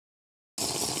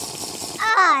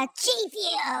Chief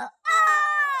you!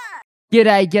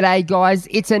 G'day guys,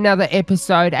 it's another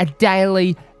episode, a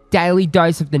daily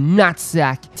dose of the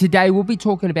nutsack. Today we'll be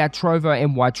talking about Trovo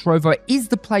and why Trovo is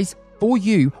the place for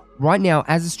you right now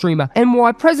as a streamer, and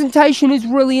why presentation is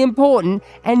really important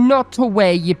and not to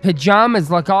wear your pajamas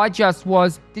like I just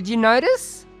was. Did you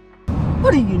notice?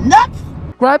 What are you, nuts?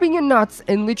 Grabbing your nuts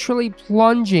and literally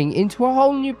plunging into a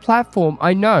whole new platform.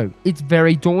 I know, it's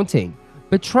very daunting,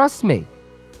 but trust me,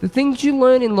 the things you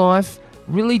learn in life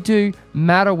really do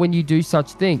matter when you do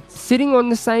such things. Sitting on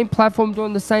the same platform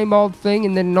doing the same old thing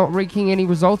and then not reaping any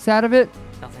results out of it,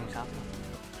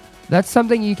 that's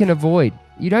something you can avoid.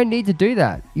 You don't need to do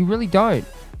that. You really don't.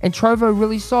 And Trovo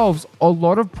really solves a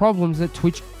lot of problems that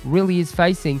Twitch really is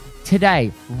facing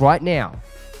today, right now.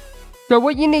 So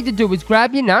what you need to do is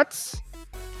grab your nuts,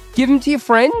 give them to your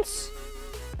friends.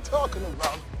 Talking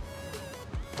about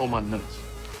all my nuts.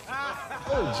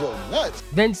 Hold your nuts.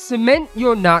 Then cement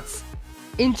your nuts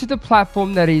into the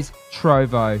platform that is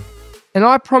Trovo. And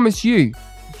I promise you,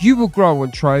 you will grow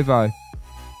on Trovo.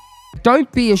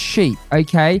 Don't be a sheep,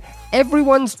 okay?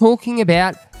 Everyone's talking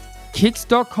about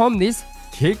Kicks.com this,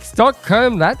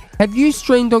 Kicks.com that. Have you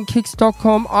streamed on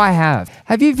Kicks.com? I have.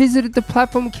 Have you visited the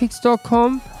platform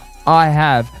Kicks.com? I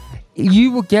have.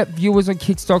 You will get viewers on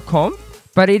Kicks.com,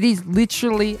 but it is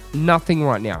literally nothing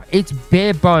right now. It's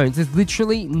bare bones. There's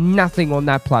literally nothing on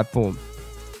that platform.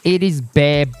 It is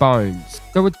bare bones.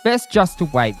 So it's best just to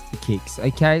wait for Kicks,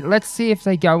 okay? Let's see if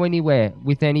they go anywhere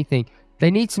with anything. They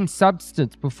need some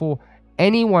substance before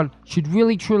anyone should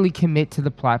really truly commit to the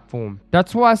platform.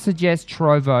 That's why I suggest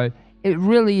Trovo. It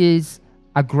really is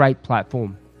a great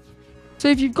platform. So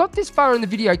if you've got this far in the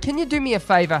video, can you do me a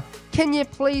favor? Can you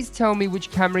please tell me which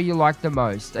camera you like the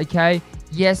most, okay?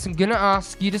 Yes, I'm gonna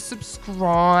ask you to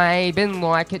subscribe and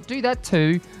like it. Do that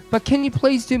too. But can you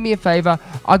please do me a favor?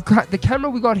 The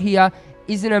camera we got here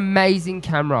is an amazing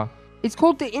camera. It's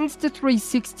called the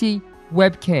Insta360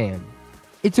 webcam.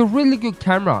 It's a really good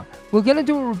camera. We're gonna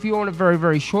do a review on it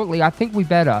very shortly. I think we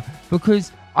better,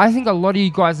 because I think a lot of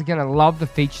you guys are gonna love the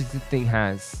features this thing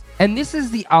has. And this is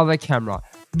the other camera.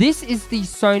 This is the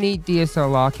Sony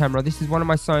DSLR camera. This is one of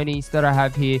my Sonys that I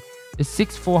have here. The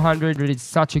 6400, it is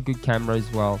such a good camera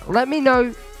as well. Let me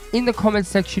know in the comment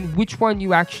section which one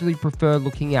you actually prefer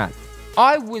looking at.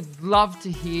 I would love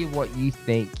to hear what you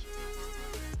think.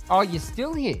 Oh, you're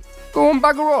still here? Go on,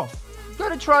 bugger off. Go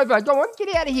to Trovo. Go on,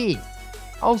 get out of here.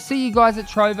 I'll see you guys at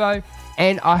Trovo,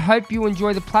 and I hope you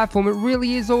enjoy the platform. It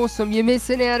really is awesome. You're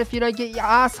missing out if you don't get your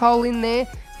asshole in there.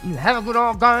 Have a good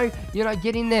old go. You know,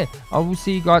 get in there. I will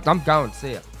see you guys. I'm going.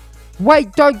 See ya.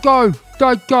 Wait, don't go.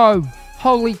 Don't go.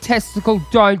 Holy testicle,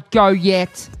 don't go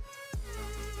yet.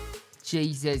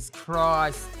 Jesus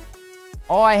Christ.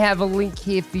 I have a link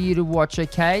here for you to watch,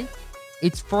 okay?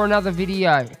 It's for another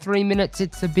video. 3 minutes,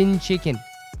 it's a binge chicken.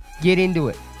 Get into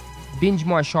it. Binge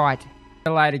my shite. See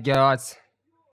you later, guys.